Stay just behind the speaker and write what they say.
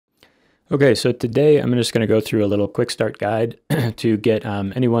Okay, so today I'm just going to go through a little quick start guide to get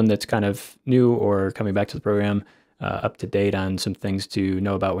anyone that's kind of new or coming back to the program up to date on some things to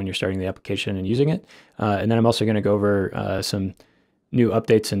know about when you're starting the application and using it. And then I'm also going to go over some new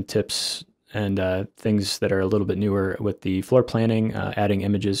updates and tips and things that are a little bit newer with the floor planning, adding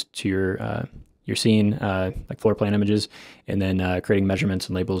images to your scene, like floor plan images, and then creating measurements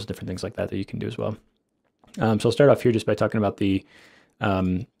and labels, different things like that that you can do as well. So I'll start off here just by talking about the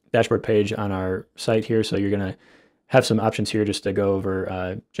dashboard page on our site here. So you're going to have some options here just to go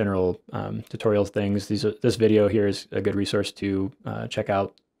over general tutorial things. This video here is a good resource to check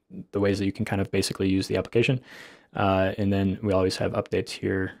out the ways that you can kind of basically use the application. And then we always have updates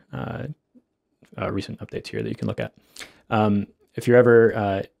here, recent updates here that you can look at. If you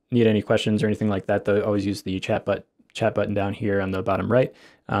ever need any questions or anything like that, though, always use the chat button down here on the bottom right.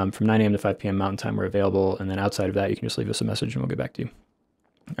 From 9 a.m. to 5 p.m. Mountain Time, we're available. And then outside of that, you can just leave us a message and we'll get back to you.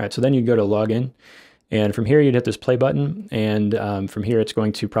 All right, so then you go to login, and from here you'd hit this play button, and from here it's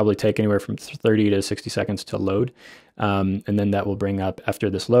going to probably take anywhere from 30 to 60 seconds to load, and then that will bring up, after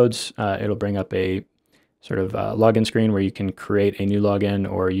this loads, it'll bring up a sort of login screen where you can create a new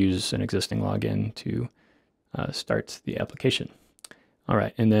login or use an existing login to start the application. All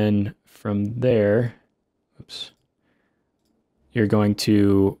right, and then from there, oops, you're going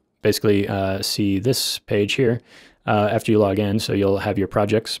to basically see this page here. After you log in, so you'll have your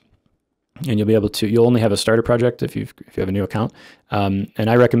projects, and you'll only have a starter project if you have a new account. And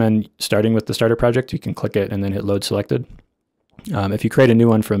I recommend starting with the starter project. You can click it and then hit load selected. If you create a new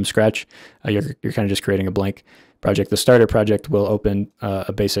one from scratch, you're kind of just creating a blank project. The starter project will open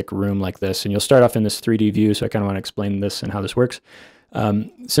a basic room like this, and you'll start off in this 3D view. So I kind of want to explain this and how this works.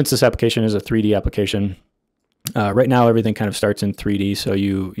 Since this application is a 3D application, right now everything kind of starts in 3D. So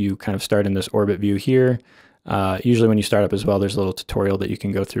you kind of start in this orbit view here. Usually when you start up as well, there's a little tutorial that you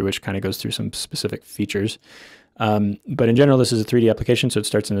can go through, which kind of goes through some specific features. But in general, this is a 3D application, so it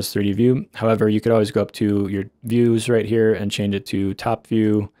starts in this 3D view. However, you could always go up to your views right here and change it to top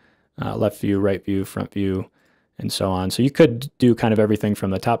view, left view, right view, front view, and so on. So you could do kind of everything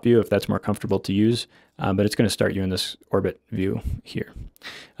from the top view if that's more comfortable to use, but it's going to start you in this orbit view here.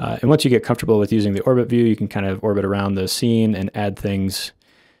 And once you get comfortable with using the orbit view, you can kind of orbit around the scene and add things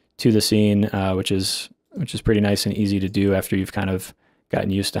to the scene, which is pretty nice and easy to do after you've kind of gotten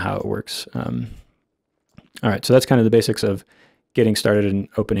used to how it works. All right, so that's kind of the basics of getting started and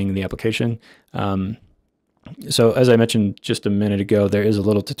opening the application. So as I mentioned just a minute ago, there is a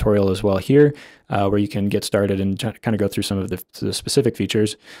little tutorial as well here where you can get started and kind of go through some of the specific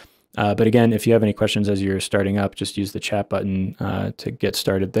features. But again, if you have any questions as you're starting up, just use the chat button to get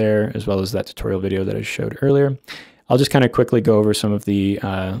started there, as well as that tutorial video that I showed earlier. I'll just kind of quickly go over some of the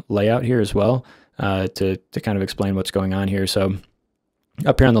layout here as well. To kind of explain what's going on here. So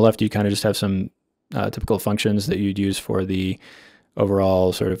up here on the left, you kind of just have some typical functions that you'd use for the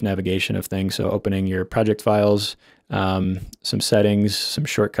overall sort of navigation of things. So opening your project files, some settings, some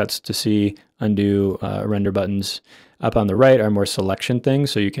shortcuts to see, undo, render buttons. Up on the right are more selection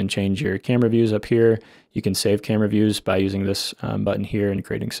things. So you can change your camera views up here. You can save camera views by using this button here and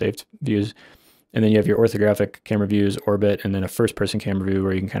creating saved views. And then you have your orthographic camera views, orbit, and then a first-person camera view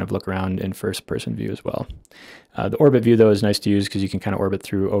where you can kind of look around in first-person view as well. The orbit view, though, is nice to use because you can kind of orbit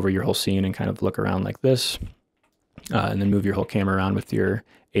through over your whole scene and kind of look around like this, and then move your whole camera around with your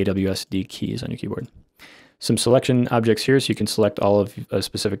AWSD keys on your keyboard. Some selection objects here, so you can select all of a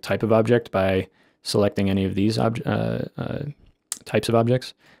specific type of object by selecting any of these types of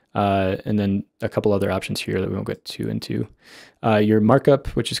objects. And then a couple other options here that we won't get too into. Your markup,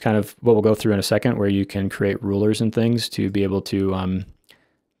 which is kind of what we'll go through in a second, where you can create rulers and things to be able to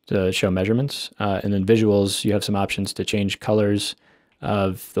show measurements. And then visuals, you have some options to change colors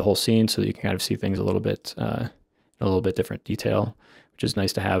of the whole scene so that you can kind of see things a little bit different detail, which is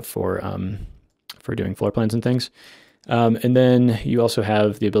nice to have for doing floor plans and things. And then you also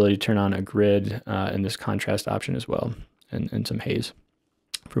have the ability to turn on a grid and this contrast option as well, and some haze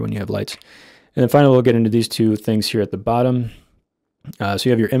for when you have lights. And then finally, we'll get into these two things here at the bottom. So you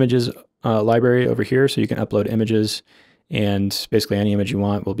have your images library over here, so you can upload images, and basically any image you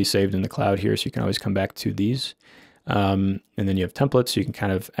want will be saved in the cloud here, so you can always come back to these. And then you have templates, so you can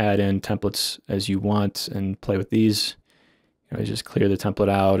kind of add in templates as you want and play with these. You know, just clear the template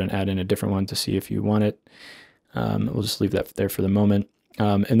out and add in a different one to see if you want it. We'll just leave that there for the moment.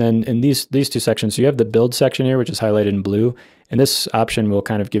 And then in these two sections, so you have the build section here, which is highlighted in blue, and this option will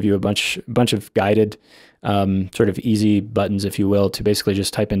kind of give you a bunch of guided sort of easy buttons, if you will, to basically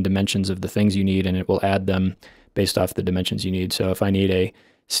just type in dimensions of the things you need, and it will add them based off the dimensions you need. So if I need a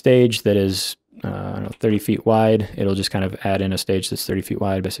stage that is I don't know, 30 feet wide, it'll just kind of add in a stage that's 30 feet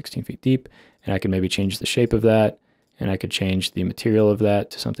wide by 16 feet deep. And I can maybe change the shape of that, and I could change the material of that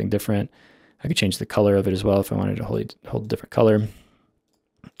to something different. I could change the color of it as well if I wanted to hold a different color.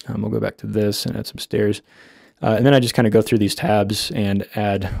 We'll go back to this and add some stairs. And then I just kind of go through these tabs and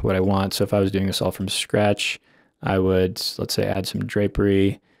add what I want. So if I was doing this all from scratch, I would, let's say, add some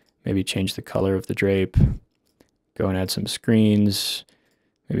drapery, maybe change the color of the drape, go and add some screens,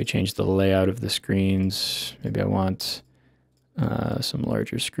 maybe change the layout of the screens. Maybe I want some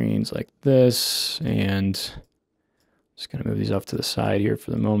larger screens like this, and just gonna move these off to the side here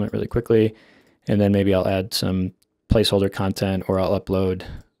for the moment really quickly. And then maybe I'll add some placeholder content, or I'll upload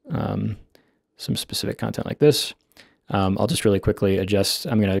some specific content like this. I'll just really quickly adjust.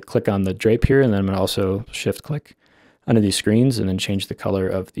 I'm gonna click on the drape here, and then I'm gonna also shift click under these screens and then change the color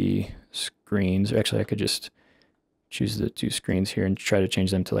of the screens. Or actually, I could just choose the two screens here and try to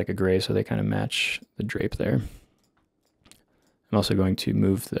change them to like a gray so they kind of match the drape there. I'm also going to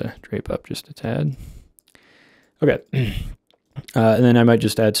move the drape up just a tad. Okay, and then I might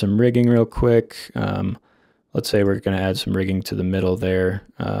just add some rigging real quick. Let's say we're gonna add some rigging to the middle there.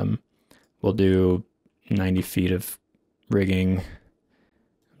 We'll do 90 feet of rigging. I'm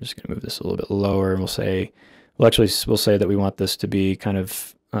just gonna move this a little bit lower. We'll say that we want this to be kind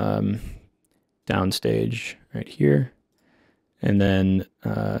of downstage right here. And then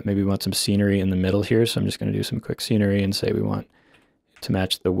maybe we want some scenery in the middle here. So I'm just gonna do some quick scenery and say we want it to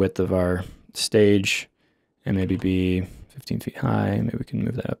match the width of our stage and maybe be 15 feet high. Maybe we can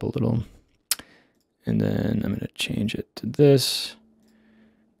move that up a little. And then I'm gonna change it to this.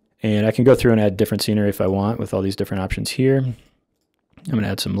 And I can go through and add different scenery if I want with all these different options here. I'm gonna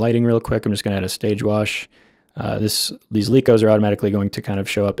add some lighting real quick. I'm just gonna add a stage wash. These Lecos are automatically going to kind of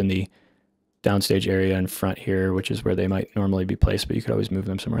show up in the downstage area in front here, which is where they might normally be placed, but you could always move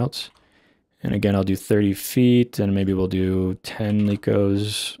them somewhere else. And again, I'll do 30 feet, and maybe we'll do 10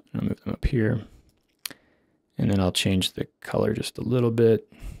 Lecos. I'll move them up here. And then I'll change the color just a little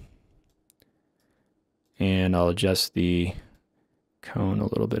bit. And I'll adjust the cone a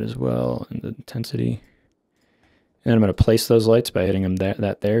little bit as well, and the intensity. And I'm going to place those lights by hitting them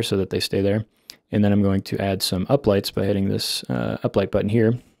there so that they stay there. And then I'm going to add some uplights by hitting this uplight button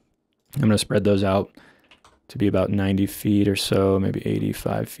here. I'm going to spread those out to be about 90 feet or so, maybe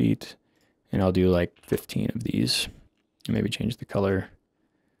 85 feet. And I'll do like 15 of these. And maybe change the color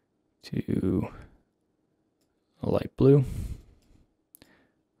to a light blue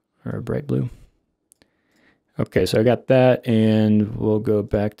or a bright blue. Okay, so I got that, and we'll go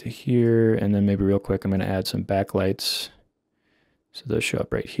back to here, and then maybe real quick I'm going to add some backlights. So those show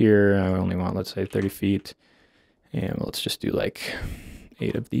up right here. I only want, let's say, 30 feet. And let's just do like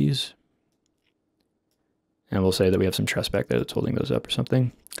 8 of these. And we'll say that we have some truss back there that's holding those up or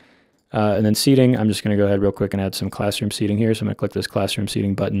something. And then seating, I'm just going to go ahead real quick and add some classroom seating here. So I'm going to click this classroom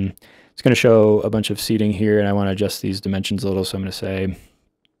seating button. It's going to show a bunch of seating here, and I want to adjust these dimensions a little. So I'm going to say,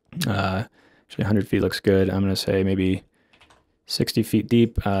 actually 100 feet looks good. I'm going to say maybe 60 feet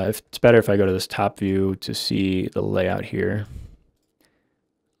deep. If it's better if I go to this top view to see the layout here.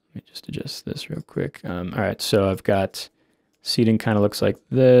 Let me just adjust this real quick. All right, so I've got seating kind of looks like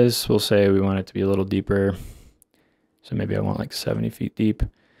this. We'll say we want it to be a little deeper. So maybe I want like 70 feet deep.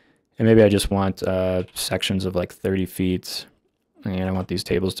 And maybe I just want sections of like 30 feet. And I want these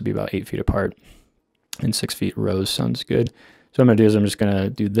tables to be about 8 feet apart. And 6 feet rows sounds good. So what I'm going to do is I'm just going to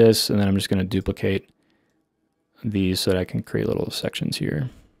do this, and then I'm just going to duplicate these so that I can create little sections here.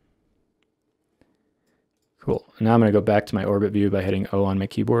 Cool. Now I'm going to go back to my orbit view by hitting O on my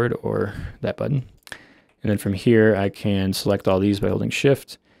keyboard, or that button. And then from here, I can select all these by holding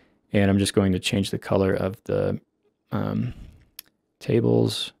Shift. And I'm just going to change the color of the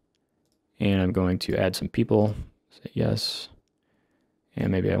tables. And I'm going to add some people. Say yes.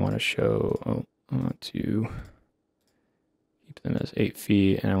 And maybe I want to show, I want to keep them as 8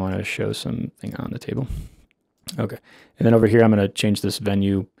 feet, and I want to show something on the table. Okay. And then over here, I'm going to change this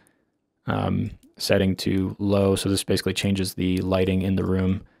venue setting to low. So this basically changes the lighting in the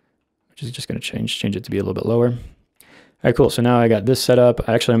room, which is just going to change it to be a little bit lower. All right, cool. So now I got this set up.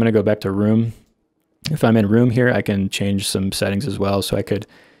 Actually, I'm going to go back to room. If I'm in room here, I can change some settings as well. So I could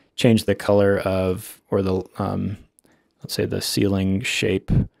change the color of, or the, let's say the ceiling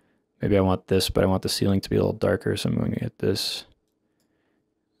shape. Maybe I want this, but I want the ceiling to be a little darker. So I'm going to hit this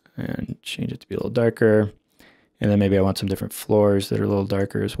and change it to be a little darker. And then maybe I want some different floors that are a little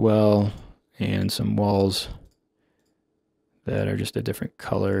darker as well, and some walls that are just a different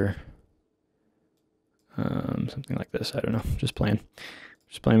color. Something like this. I don't know. Just playing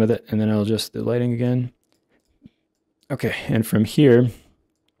with it. And then I'll adjust the lighting again. Okay, and from here,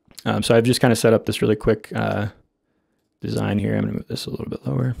 So I've just kind of set up this really quick design here. I'm going to move this a little bit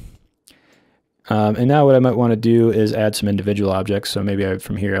lower. And now what I might want to do is add some individual objects. So maybe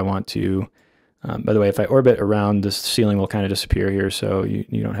from here I want to, by the way, if I orbit around, this ceiling will kind of disappear here, so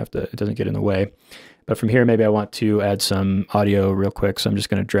you don't have to, it doesn't get in the way. But from here, maybe I want to add some audio real quick. So I'm just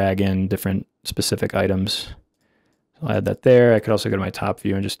going to drag in different specific items. So I'll add that there. I could also go to my top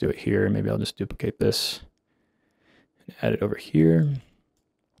view and just do it here. Maybe I'll just duplicate this and add it over here.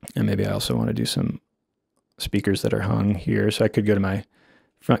 And maybe I also want to do some speakers that are hung here. So I could go to my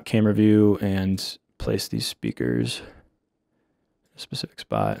front camera view and place these speakers in a specific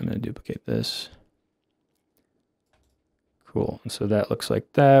spot. I'm going to duplicate this. Cool. And so that looks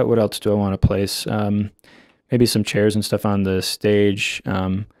like that. What else do I want to place? Maybe some chairs and stuff on the stage.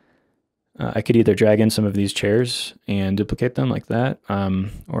 I could either drag in some of these chairs and duplicate them like that,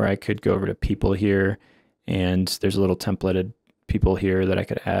 or I could go over to people here, and there's a little templated people here that I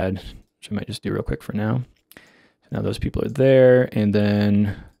could add, which I might just do real quick for now. So now those people are there, and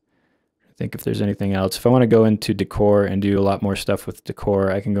then I think if there's anything else, if I want to go into decor and do a lot more stuff with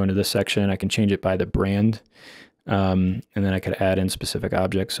decor, I can go into this section. I can change it by the brand. And then I could add in specific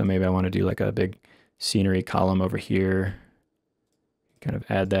objects. So maybe I want to do like a big scenery column over here, kind of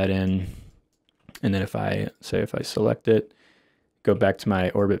add that in. And then if I select it, go back to my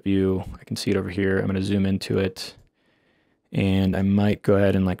orbit view, I can see it over here. I'm going to zoom into it, and I might go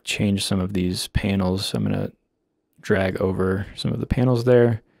ahead and like change some of these panels. So I'm going to drag over some of the panels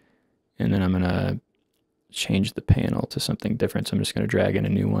there, and then I'm going to change the panel to something different. So I'm just going to drag in a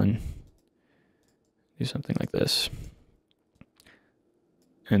new one. Do something like this.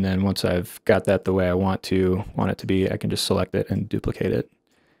 And then once I've got that the way I want it to be, I can just select it and duplicate it,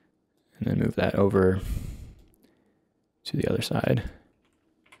 and then move that over to the other side.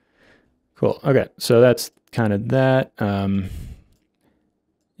 Cool. Okay, so that's kind of that.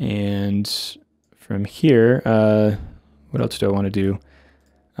 And from here, what else do I want to do?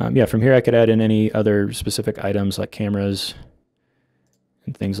 Yeah, from here I could add in any other specific items like cameras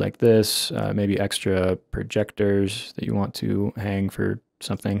and things like this, maybe extra projectors that you want to hang for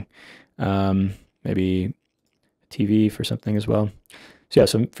something, maybe a TV for something as well. So yeah,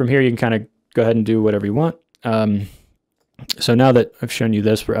 so from here you can kind of go ahead and do whatever you want. So now that I've shown you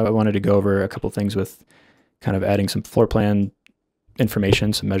this, I wanted to go over a couple things with kind of adding some floor plan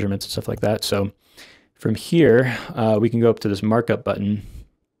information, some measurements and stuff like that. So from here, we can go up to this markup button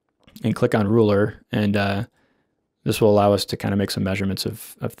and click on ruler, and this will allow us to kind of make some measurements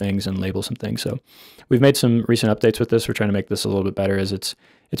of things and label some things. So we've made some recent updates with this. We're trying to make this a little bit better, as it's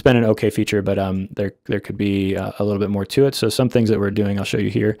been an okay feature, but there could be a little bit more to it. So some things that we're doing, I'll show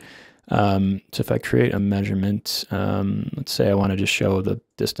you here. So if I create a measurement, let's say I want to just show the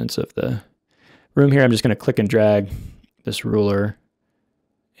distance of the room here. I'm just going to click and drag this ruler,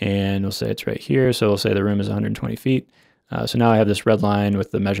 and we'll say it's right here. So we'll say the room is 120 feet. So now I have this red line with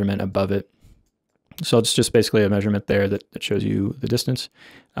the measurement above it. So it's just basically a measurement there that shows you the distance.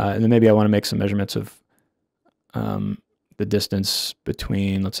 And then maybe I want to make some measurements of the distance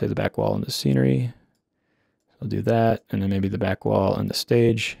between, let's say, the back wall and the scenery. I'll do that. And then maybe the back wall and the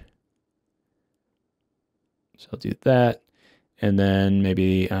stage. So I'll do that. And then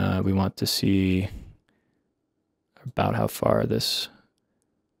maybe we want to see about how far this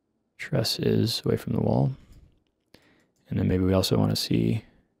truss is away from the wall. And then maybe we also want to see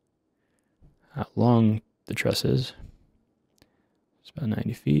how long the truss is. It's about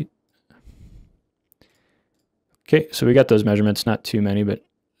 90 feet. Okay, so we got those measurements, not too many, but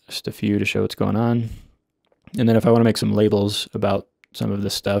just a few to show what's going on. And then if I want to make some labels about some of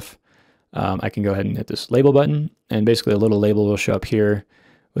this stuff, I can go ahead and hit this label button, and basically a little label will show up here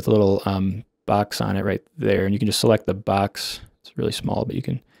with a little box on it right there. And you can just select the box. It's really small, but you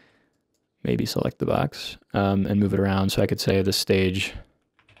can maybe select the box and move it around. So I could say the stage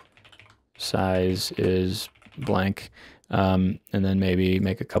size is blank, and then maybe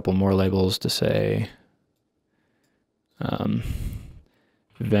make a couple more labels to say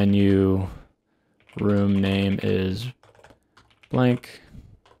venue room name is blank,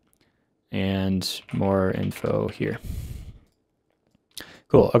 and more info here.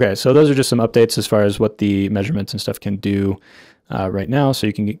 Cool. Okay, so those are just some updates as far as what the measurements and stuff can do right now. So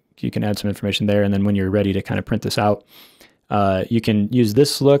you can add some information there, and then when you're ready to kind of print this out, you can use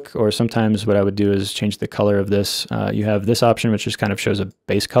this look, or sometimes what I would do is change the color of this. You have this option, which just kind of shows a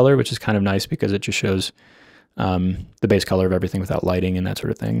base color, which is kind of nice because it just shows the base color of everything without lighting and that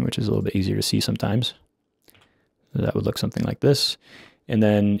sort of thing, which is a little bit easier to see sometimes. So that would look something like this. And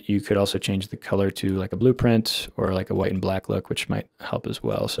then you could also change the color to like a blueprint or like a white and black look, which might help as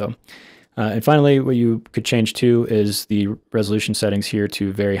well. So And finally, what you could change to is the resolution settings here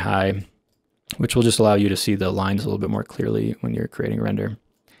to very high, which will just allow you to see the lines a little bit more clearly when you're creating a render.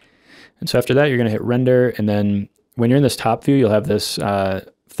 And so after that, you're going to hit render. And then when you're in this top view, you'll have this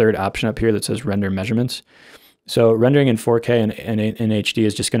third option up here that says render measurements. So rendering in 4K and in HD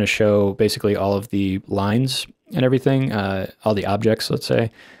is just going to show basically all of the lines and everything, all the objects, let's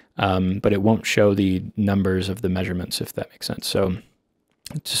say, but it won't show the numbers of the measurements, if that makes sense.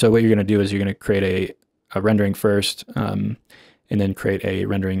 So what you're going to do is you're going to create a rendering first, and then create a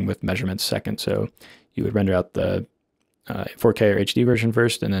rendering with measurements second. So you would render out the 4K or HD version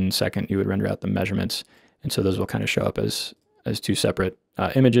first, and then second you would render out the measurements. And so those will kind of show up as two separate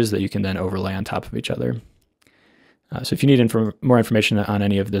images that you can then overlay on top of each other. So if you need more information on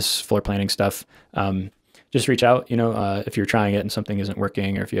any of this floor planning stuff, just reach out. If you're trying it and something isn't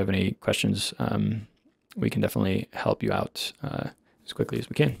working, or if you have any questions, we can definitely help you out as quickly as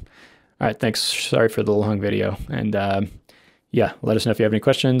we can. All right, thanks. Sorry for the long video. And yeah, let us know if you have any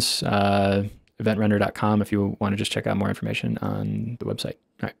questions. EventRender.com if you want to just check out more information on the website.